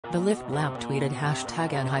The Lift Lab tweeted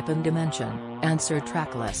 #n-dimension, answer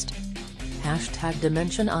tracklist.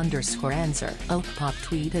 #dimension_answer. Pop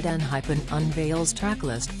tweeted n-unveils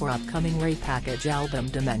tracklist for upcoming Ray package album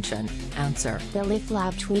Dimension, answer. The Lift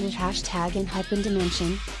Lab tweeted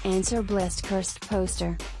 #n-dimension, answer blessed cursed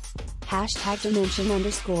poster.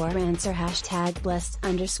 #dimension_answer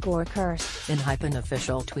 #blessed_cursed.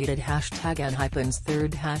 Official tweeted #n-'s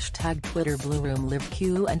third #Twitter Blue Room Live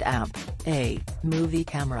Q and App, A, Movie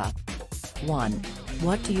Camera. 1.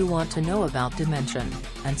 What do you want to know about Dimension,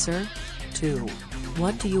 answer? 2.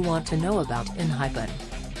 What do you want to know about in-?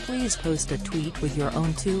 Please post a tweet with your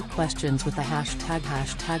own 2 questions with the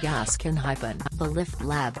 #AskIn-. The Lift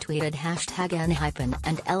Lab tweeted #n-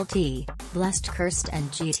 and LT, blessed cursed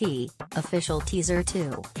and GT, official teaser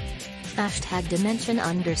 2.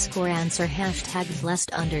 #dimension_answer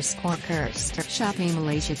 #blessed_cursed. Shopee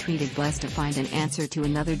Malaysia tweeted blessed to find an answer to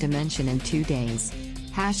another dimension in 2 days.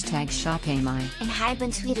 #ShopAmy. And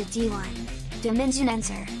Hypen tweeted D1. Dimension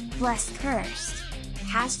answer, blessed cursed.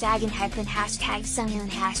 #and #Sungyoon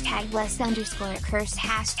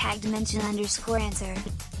 #blessed_cursed #dimension_answer.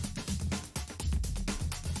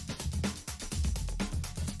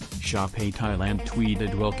 Shopee Thailand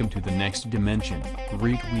tweeted welcome to the next dimension,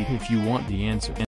 retweet if you want the answer.